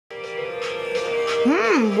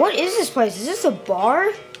What is this place? Is this a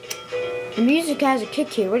bar? The music has a kick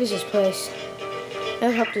here. What is this place?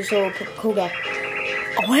 Let's help this old cool guy.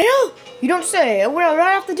 A whale? You don't say. A whale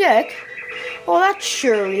right off the deck? Oh, that's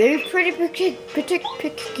sure. They're pretty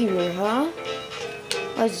particular, huh?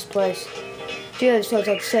 What is this place? See what this have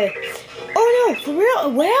to say. Oh no, for real? A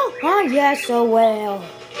whale? Huh? Yes, a whale.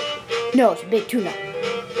 No, it's a big tuna.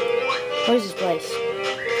 What is this place?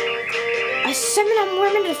 I summon a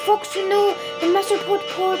women to folks who know the master poet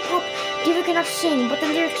pop diva cannot sing, but the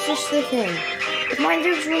lyrics are the thing. If my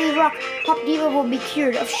lyrics really rock, pop diva will be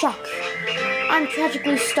cured of shock. I'm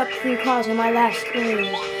tragically stuck through cause of my last words.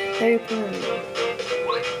 Very permanent.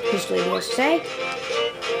 This lady has to say.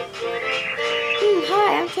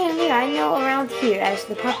 Hi, I'm Chandelier. I know around here as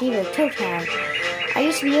the pop diva of Town. I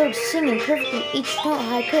used to be able to sing in perfectly each note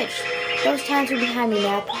high pitched. Those times are behind me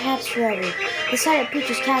now, perhaps forever. The sight of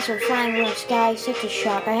Peach's castle flying in the sky, such a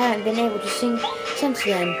shock. I haven't been able to sing since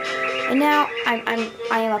then. And now I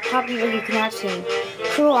am a pop diva who cannot sing.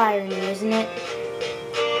 Cruel irony, isn't it?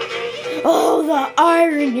 Oh, the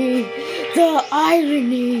irony! The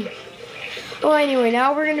irony! Well, anyway,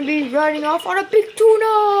 now we're gonna be riding off on a big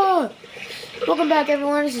tuna! Welcome back,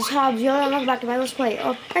 everyone. This is Hobbs Yoda, and welcome back to my Let's Play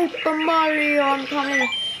of Paper Mario. I'm coming.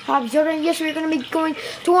 Hobbs Yoda, and yes, we're going to be going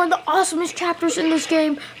to one of the awesomest chapters in this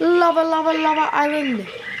game, Lava Island.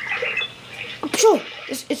 I'm sure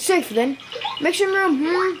it's safe then. Make some room,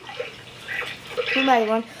 Come back,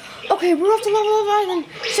 everyone. Okay, we're off to Lava Island.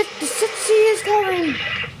 The sea is coming.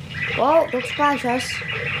 Whoa, don't splash us.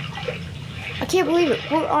 I can't believe it.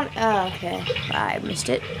 We're on, okay, I missed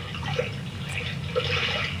it.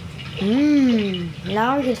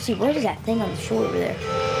 Now we can see, what is that thing on the shore over there?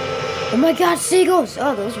 Oh my god, seagulls!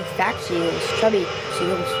 Oh, those are fat seagulls. Chubby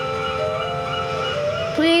seagulls.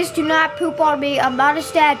 Please do not poop on me. I'm not a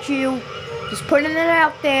statue. Just putting it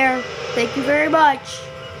out there. Thank you very much.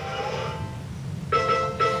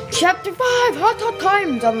 Chapter 5, Hot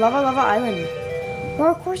Times on Lava Island.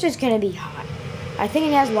 Well, of course it's gonna be hot. I think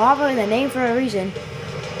it has lava in the name for a reason.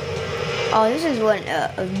 Oh, this is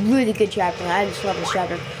a really good chapter. I just love this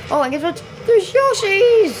chapter. Oh, and guess what? There's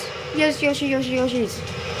Yoshis! Yes, Yoshis.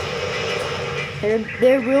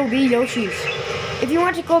 There will be Yoshis. If you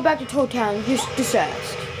want to go back to Toad Town, just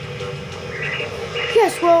ask.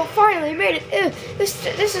 Yes, well, finally made it. This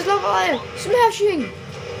is Lava Island. Smashing!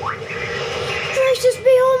 Gracious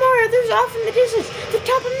behold Mario, there's off in the distance. The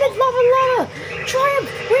top of mid-lava. Triumph!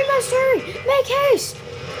 We must hurry! Make haste!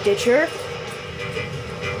 Ditcher?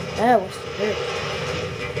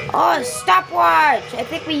 Oh, stopwatch! I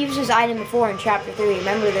think we used this item before in Chapter 3.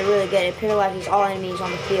 Remember, they're really good. It paralyzes all enemies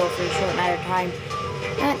on the field for a short amount of time.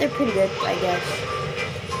 They're pretty good, I guess.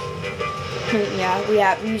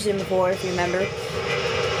 Yeah, we used them before, if you remember.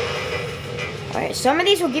 Alright, some of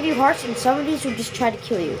these will give you hearts, and some of these will just try to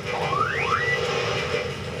kill you.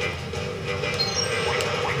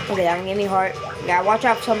 Okay, that one gave me a heart. You gotta watch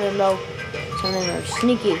out for some of them, though. Some of them are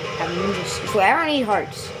sneaky. So I don't need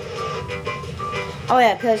hearts. Oh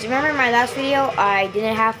yeah, because remember in my last video, I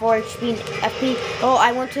didn't have 4 HP and FP. Oh,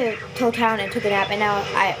 I went to Toad Town and took a nap, and now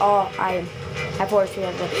I have 4 HP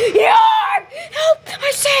and FP. Yeah! Help!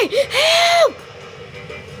 I say, help!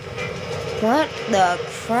 What the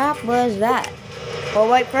crap was that? Well,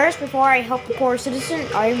 wait, first, before I help the poor citizen,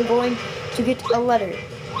 I am going to get a letter.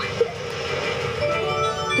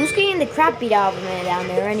 Who's getting the crap beat out of me down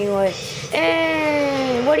there anyway?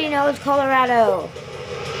 And what do you know? It's Colorado.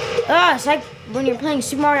 It's like when you're playing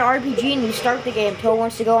Super Mario RPG and you start the game, Toad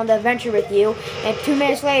wants to go on the adventure with you, and 2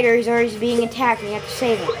 minutes later he's already being attacked and you have to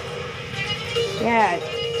save him. Yeah.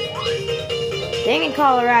 Dang it,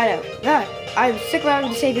 Colorado. God, I'm sick of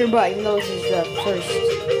having to save your butt, even though this is the first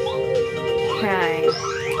time.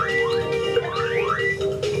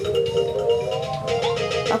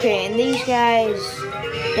 Okay, and these guys,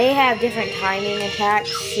 they have different timing attacks.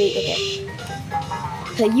 See, okay.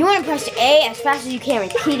 So you want to press A as fast as you can,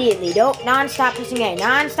 repeatedly. Don't non-stop pressing A.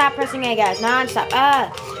 Non-stop pressing A, guys. Non-stop.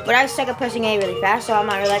 But I suck at pressing A really fast, so I'm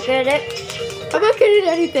not really good at it. I'm not good at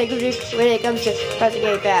anything when it comes to pressing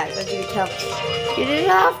A fast, as you can tell. Get it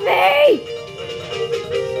off me!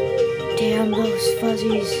 Damn those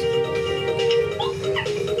fuzzies.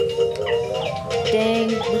 Dang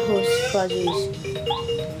those fuzzies.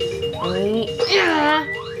 Oh,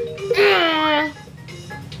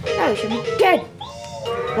 you should be dead.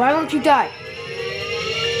 Why won't you die?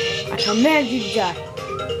 I command you to die.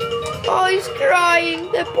 Oh, he's crying.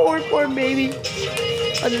 That poor baby.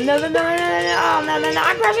 Oh, no. Oh, no.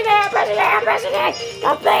 I'm pressing it.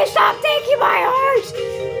 Oh, please stop taking my heart.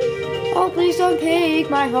 Oh, please don't take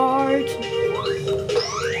my heart.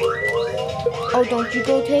 Oh, don't you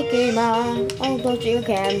go taking my. Oh, don't you.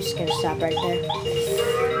 Okay, I'm just gonna stop right there.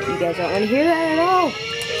 You guys don't want to hear that at all.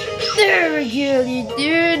 There we go, you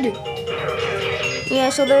did. Yeah,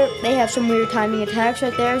 so they have some weird timing attacks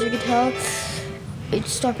right there, as you can tell.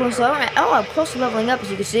 It's stuck close to level. Oh, I'm close to leveling up, as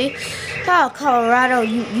you can see. Oh, Colorado,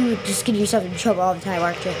 you just get yourself in trouble all the time,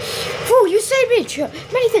 aren't you? Whew, you saved me, chum.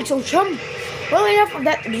 Many thanks, old chum. Well, enough of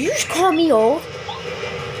that. Did you just call me old?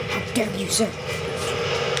 How dare you, sir?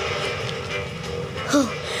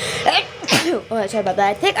 Oh, sorry about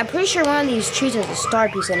that. I'm pretty sure one of these trees has a star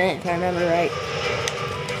piece in it, if I remember right.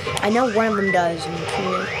 I know one of them does.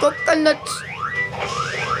 Coconuts.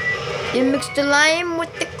 You mix the lime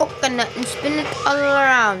with the coconut and spin it all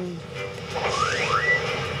around.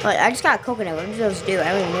 But I just got a coconut. What does those do?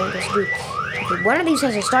 I don't even know what those do. Okay, one of these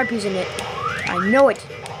has a star piece in it. I know it.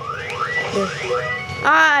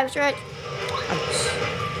 Ah, I was right.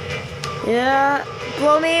 Yeah.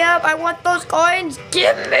 Blow me up. I want those coins.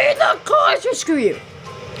 Give me the coins. Or screw you.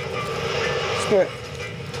 Screw it.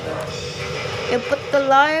 You put the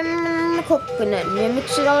lime in the coconut and you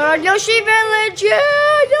mix it all around. Yoshi Village.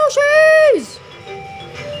 Yeah, Yoshis.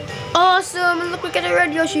 Awesome. And look, we got a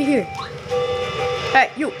red Yoshi here. Hey,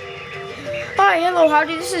 you. Hi, hello,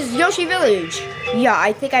 howdy. This is Yoshi Village. Yeah,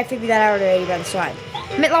 I think I figured that out already by the sign.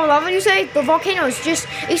 Mid-level lava, you say? The volcano is just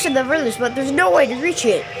east of the village, but there's no way to reach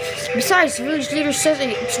it. Besides, the village leader says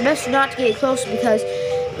it's best not to get close because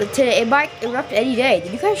today it might erupt any day.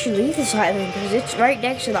 You guys should leave this island because it's right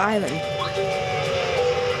next to the island.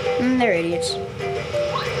 They're idiots.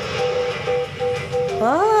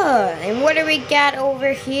 Oh, and what do we got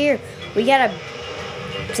over here? We got a...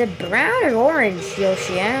 Is it brown or orange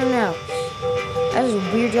Yoshi? I don't know. That was a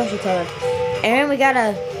weird Yoshi color. And we got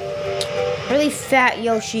a really fat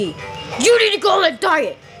Yoshi. You need to go on a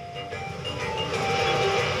diet!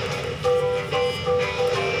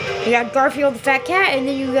 You got Garfield the fat cat, and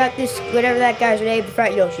then you got this, whatever that guy's name, the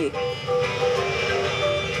fat Yoshi.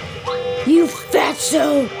 You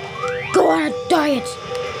fatso! Go on a diet!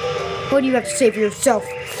 What do you have to say for yourself?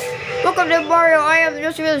 Welcome to Mario. I am the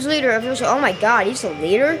Yoshi Village leader of Yoshi. Oh my god, he's the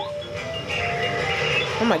leader?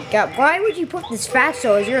 Oh my god, why would you put this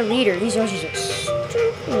fatso as your leader? These Yoshis are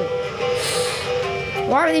stupid.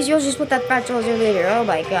 Why are these Yoshis put that fatso as their leader? Oh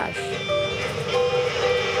my gosh.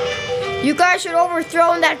 You guys should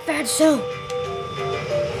overthrow that fatso.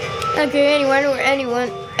 Okay, anyway,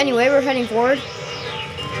 we're heading forward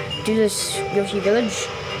to this Yoshi Village.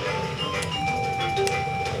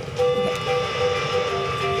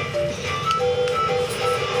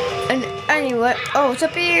 Anyway, oh, it's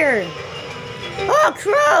up here. Oh,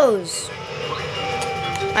 crows.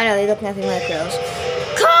 I know, they look nothing like crows.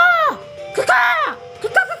 Caw! Caw! Caw!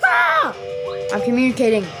 Caw! I'm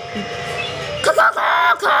communicating. Caw!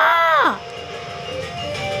 Caw! Caw!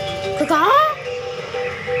 Caw!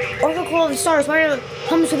 Oracle of the Stars, Mario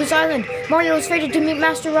comes to this island. Mario is fated to meet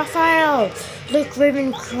Master Raphael. Lake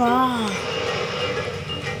Ravenclaw.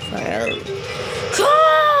 Caw!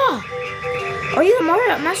 Are you the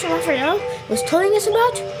Master Raphael was telling us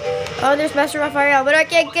about? Oh, there's Master Raphael, but I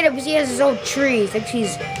can't get him because he has his own tree. He thinks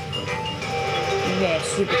he's... Yeah,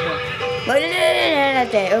 super cool. But that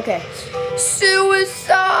day, okay.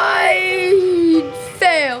 Suicide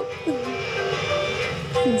fail.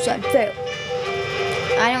 Suicide fail.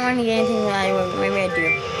 I don't want to get anything that I want. Maybe I do.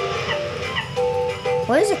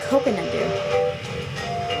 What does a coconut do?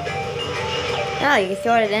 Oh, you can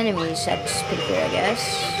throw it at enemies. That's pretty cool, I guess.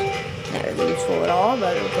 Not really useful at all,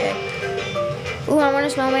 but okay. Ooh, I want a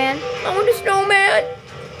snowman. I want a snowman.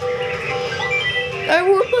 I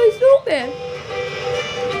want my snowman.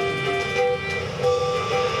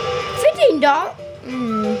 $15.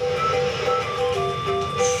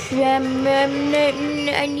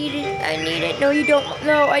 I need it. I need it. No, you don't.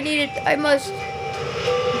 No, I need it. I must.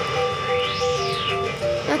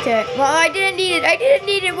 Okay. Well, I didn't need it. I didn't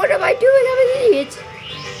need it. What am I doing? I'm an idiot.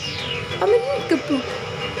 I'm an idiot.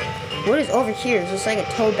 What is over here? Is this like a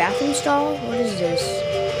Toad bathroom stall? What is this?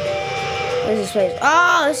 What is this place?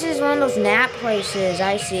 Oh, this is one of those nap places.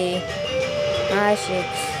 I see. I see.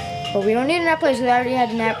 But we don't need a nap place because I already had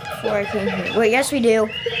a nap before I came here. Wait, yes we do.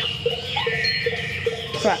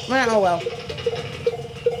 Crap. Well, oh well.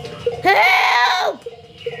 Help!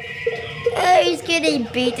 Oh, he's getting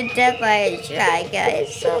beat to death by a shy guy.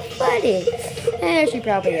 It's so funny. I should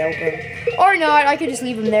probably help him. Or not. I could just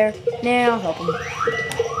leave him there. Nah, I'll help him.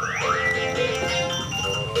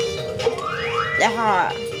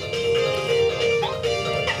 Aha.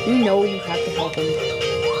 You know you have to help him.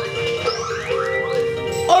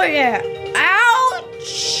 Oh yeah.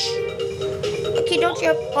 Ouch! Okay, don't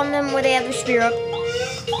jump on them where they have their spear up.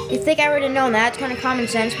 You think I would have known that? It's kind of common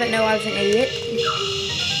sense, but no, I was an idiot.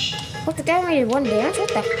 What, the guy only did one dance? What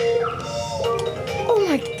the? Oh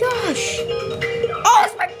my gosh! Oh,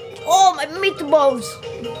 it's my meatballs!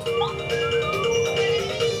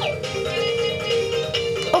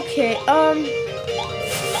 Okay,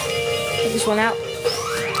 take this one out.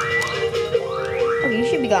 Okay, you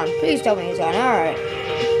should be gone. Please tell me he's gone. Alright.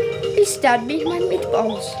 He stabbed me in my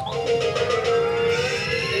meatballs.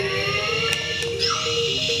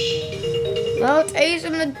 Well, taste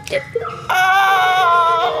him the dip.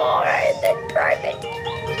 Oh, the private.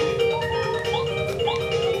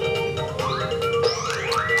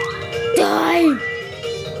 Die!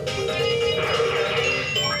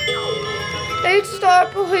 8 star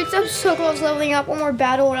points. I'm so close to leveling up. One more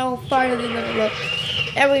battle and I will finally level up.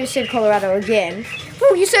 And we're gonna save Colorado again.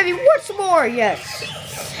 Oh, you saved me once more. Yes.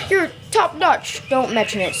 You're top notch. Don't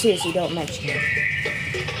mention it. Seriously, don't mention it.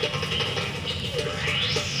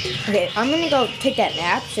 Okay, I'm gonna go take that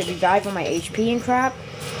nap to revive on my HP and crap.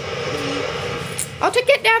 I'll take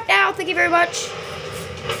that nap now. Thank you very much.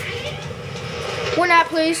 One nap,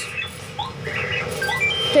 please.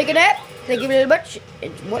 Take a nap. Thank you very much.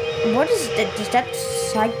 What is that? Does that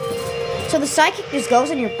psych? So the psychic just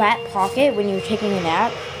goes in your back pocket when you're taking a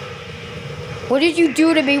nap. What did you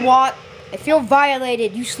do to me, Watt? I feel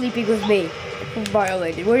violated. You sleeping with me. I feel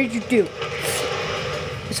violated. What did you do?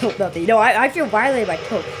 Let's hope nothing. No, I feel violated by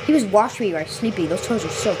Toad. He was watching me while sleeping. Those toes are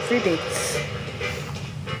so creepy.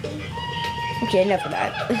 Okay, enough of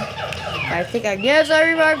that. I think I guess I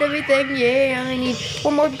revived everything. Yeah, I need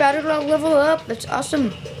one more battle to level up. That's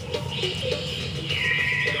awesome.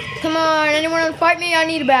 Come on, anyone want to fight me? I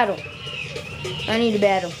need a battle. I need a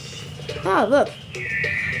battle. Oh, look.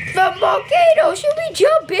 The volcano! Should we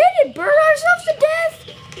jump in and burn ourselves to death?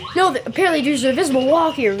 No, apparently there's an invisible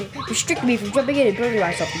wall here restricting me from jumping in and burning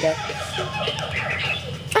myself to death.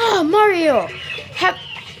 Ah, Mario! Have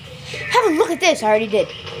a look at this. I already did.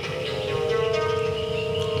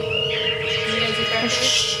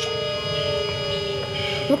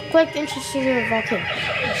 Look like the entrance to the volcano.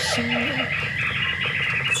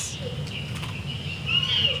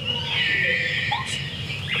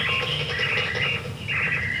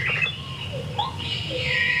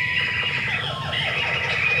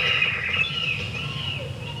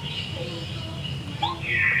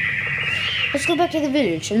 Let's go back to the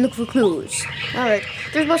village and look for clues. Alright,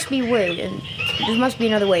 there must be a way, and there must be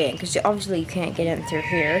another way in, because obviously you can't get in through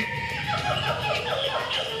here.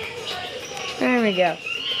 There we go.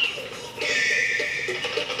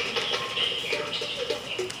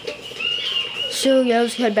 So, yeah,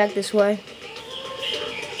 let's head back this way.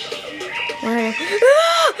 Ah!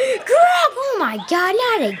 Crap! Oh my god,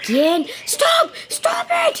 not again! Stop! Stop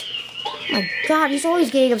it! Oh my god, he's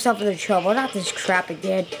always getting himself into trouble. Not this crap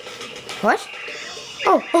again. What?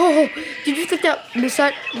 Oh, did you think that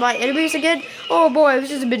beside my enemies again? Oh boy,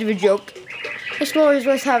 this is a bit of a joke. Explorers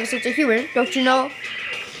must have a sense of humor, don't you know?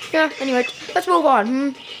 Yeah, anyway, let's move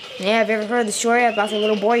on, Yeah, have you ever heard the story about the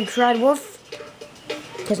little boy who cried wolf?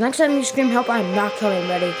 Because next time you scream help, I'm not coming,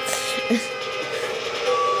 buddy.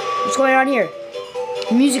 What's going on here?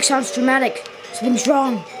 The music sounds dramatic. Something's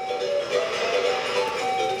wrong.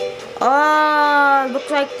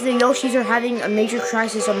 Looks like the Yoshis are having a major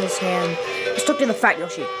crisis on this hand. Let's talk to the fat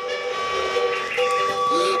Yoshi.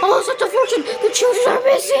 Oh, such unfortunate! The children are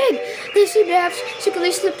missing! They seem to have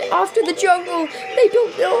secretly slipped off to the jungle. They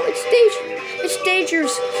don't know. It's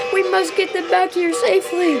dangerous. We must get them back here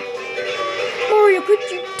safely. Mario, could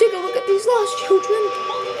you take a look at these lost children?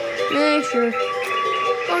 Yeah, sure.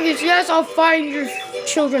 Okay, yes, I'll find your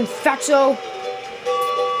children, fatso.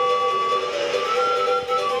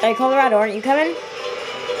 Hey, Colorado, aren't you coming?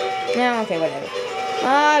 No, okay, whatever.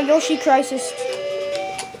 Yoshi crisis.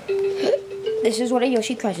 This is what a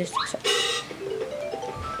Yoshi crisis is.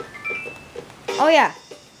 Oh, yeah.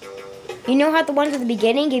 You know how the ones at the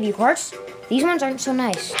beginning gave you hearts? These ones aren't so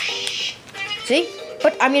nice. See?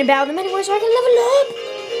 But I'm gonna battle them anyway so I can level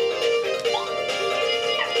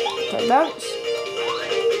up. Try bounce.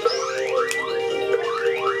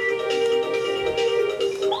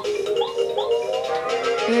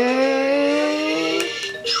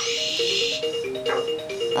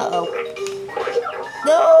 Uh-oh.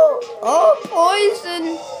 No! Oh,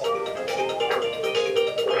 poison!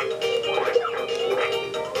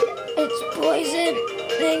 It's poison!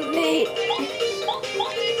 Thank me!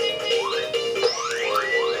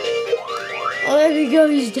 Oh, there we go,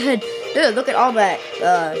 he's dead. Dude, look at all that,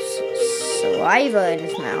 saliva in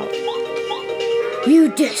his mouth. You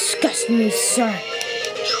disgust me, sir.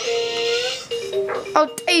 I'll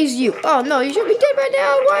tase you. Oh, no, you should be dead by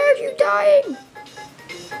now. Why are you dying?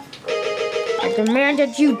 I demand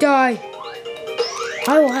that you die.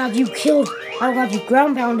 I will have you killed I'll have you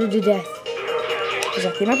ground pounded to death.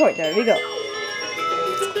 Exactly my point. There we go.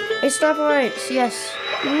 Hey, star points. Yes.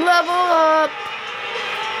 Level up.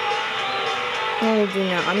 What am I gonna do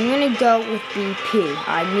now? I'm gonna go with BP.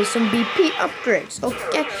 I need some BP upgrades.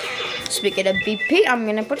 Okay. Speaking of BP, I'm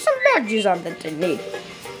gonna put some badges on that I need.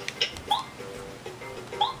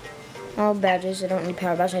 Oh, badges. I don't need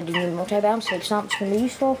power badges. I do need multi-bounce, so it's not much gonna be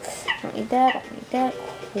useful. Don't need that. I don't need that.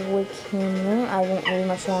 Quick hammer. I won't need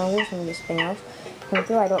much longer, so I'm just something else.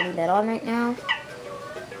 I don't need that on right now.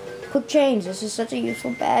 Quick change. This is such a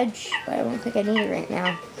useful badge, but I don't think I need it right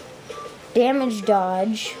now. Damage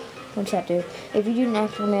dodge. What's that do? If you do an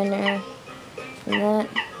extra man there, and that.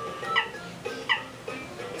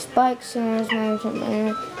 Spikes,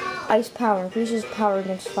 ice power increases power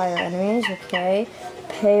against fire enemies. Okay.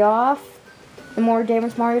 Payoff. The more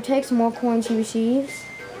damage Mario takes, the more coins he receives.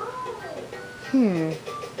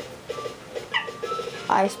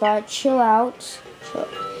 Ice spot. Chill out.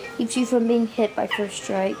 Keeps you from being hit by first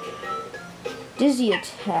strike. Dizzy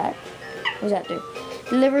attack. What does that do?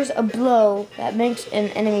 Delivers a blow that makes an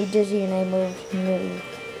enemy dizzy and able to move.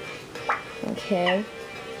 Okay.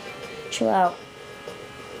 Chill out.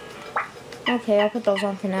 Okay, I'll put those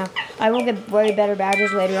on for now. I will get way better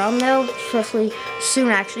badges later on though. Especially soon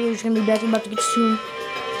actually. There's gonna be badges about to get soon.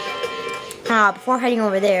 Before heading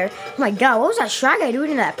over there. Oh my god, what was that shy guy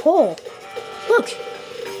doing in that pole? Look!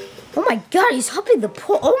 Oh my god, he's hopping the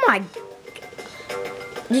pole. Oh my...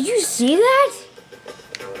 Did you see that?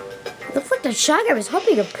 It looked like the shy guy was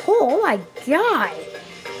hopping a pole. Oh my god.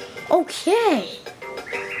 Okay.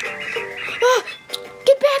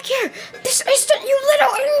 Get back here! This instant, you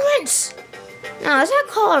little ignorance! No, is that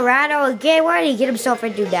Colorado again? Where did he get himself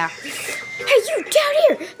into now? Hey, you down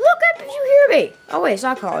here! Look up if you hear me! Oh wait, it's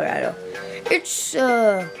not Colorado. It's,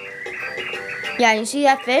 yeah, you see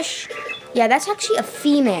that fish? Yeah, that's actually a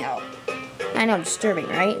female. I know, disturbing,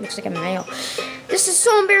 right? It looks like a male. This is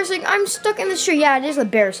so embarrassing. I'm stuck in this tree. Yeah, it is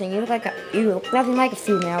embarrassing. You look nothing like a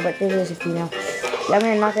female, but it is a female. Yeah, I'm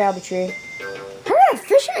gonna knock her out of the tree. How did a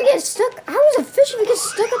fisherman get stuck? How was a fisherman get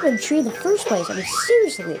stuck up in the tree in the first place? I mean,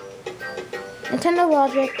 seriously. Nintendo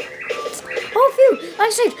logic. Oh, phew! I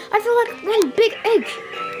saved. I feel like one big egg.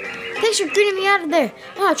 Thanks for getting me out of there.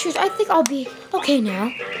 Oh, cheers. I think I'll be okay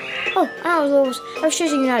now. Oh, I was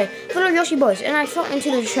chasing United. Little Yoshi boys, and I fell into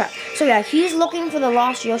the trap. So yeah, he's looking for the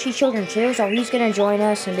lost Yoshi children too, so he's gonna join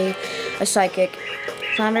us and be a sidekick.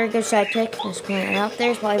 He's not a very good sidekick. Just pointing out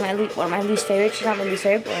there. It's probably one of my least favorites. He's not my least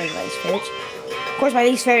favorite, but one of my least favorites. Of course, my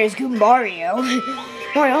least favorite is Goomba Mario.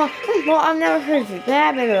 Mario, well, I've never heard of you.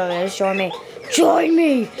 Yeah, maybe just join me. Join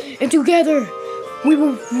me, and together we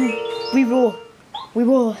will.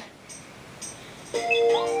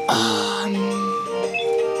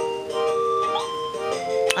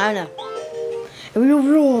 I don't know. And we will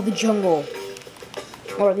rule the jungle.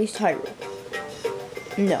 Or at least Hyrule.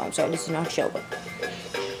 No, I'm sorry, this is not Shogun.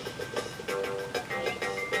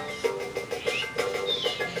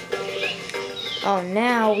 Oh,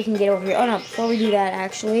 now we can get over here. Oh no, before we do that,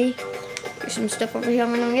 actually, there's some stuff over here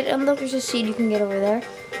I'm gonna get. Look, there's a seed you can get over there.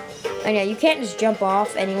 And yeah, you can't just jump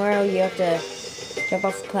off anywhere. You have to jump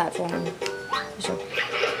off the platform. So.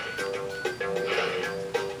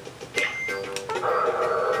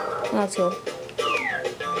 Oh, that's cool.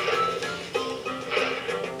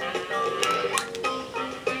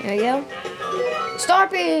 There we go. Star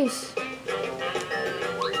piece!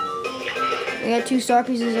 We got 2 star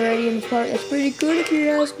pieces already in this part. That's pretty good if you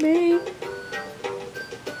ask me.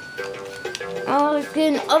 Oh, let's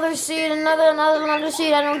get another seed, another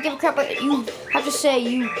seed. I don't give a crap what you have to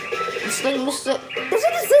say. This thing looks like, it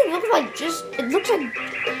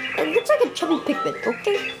looks like a chubby pigment,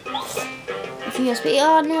 okay? If you ask me,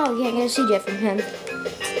 oh no, you can't get a seed yet from him.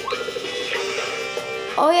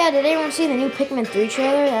 Oh yeah, did anyone see the new Pikmin 3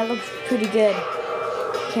 trailer? That looks pretty good.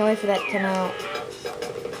 Can't wait for that to come out.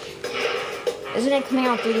 Isn't it coming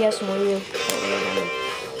out 3DS and Wii U?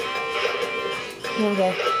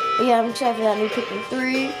 Okay. But yeah, I'm excited for that new Pikmin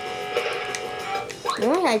 3.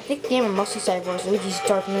 I think the game I'm most excited for is Luigi's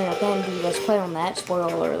Dark Moon. I can't do let's play on that.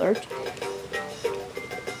 Spoiler alert.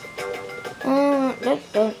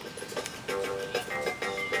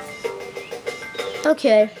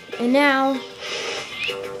 Okay, and now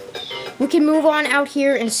we can move on out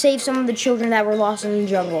here and save some of the children that were lost in the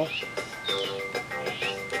jungle.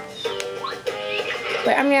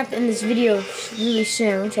 But I'm gonna have to end this video really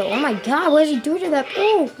soon. So, oh my god, what is he doing to that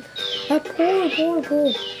pool? That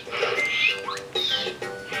pool.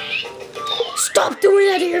 Stop doing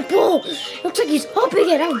that to your pool! Looks like he's humping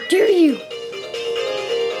it. How dare you?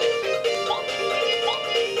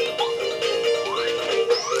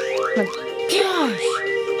 Oh my gosh!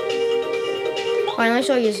 Finally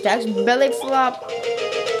show you Stack's belly flop.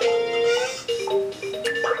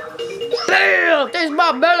 Bam! There's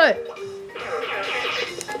my belly!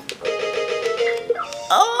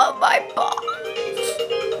 Oh, my balls!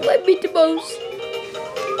 My meatballs!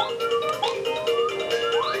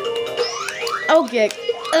 Okay.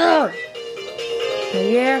 Ugh.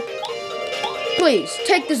 Yeah. Please,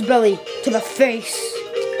 take this belly to the face.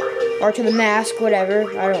 Or to the mask, whatever.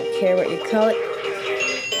 I don't care what you call it.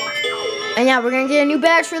 And yeah, we're gonna get a new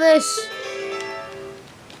badge for this.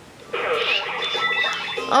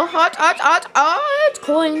 Oh, hot,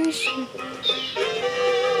 coins.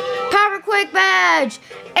 Power Quick badge.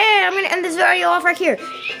 And I'm gonna end this video off right here.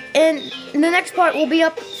 And the next part will be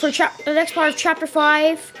up for the next part of Chapter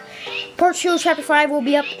 5. Part 2 of Chapter 5 will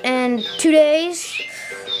be up in 2 days.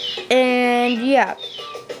 And yeah.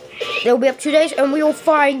 They'll be up 2 days, and we will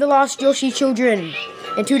find the lost Yoshi children.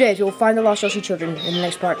 In 2 days, we will find the lost Yoshi children in the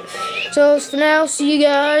next part. So for now, see you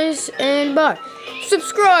guys, and bye.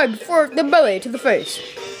 Subscribe for the belly to the face.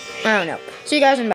 I don't know. See you guys in bye.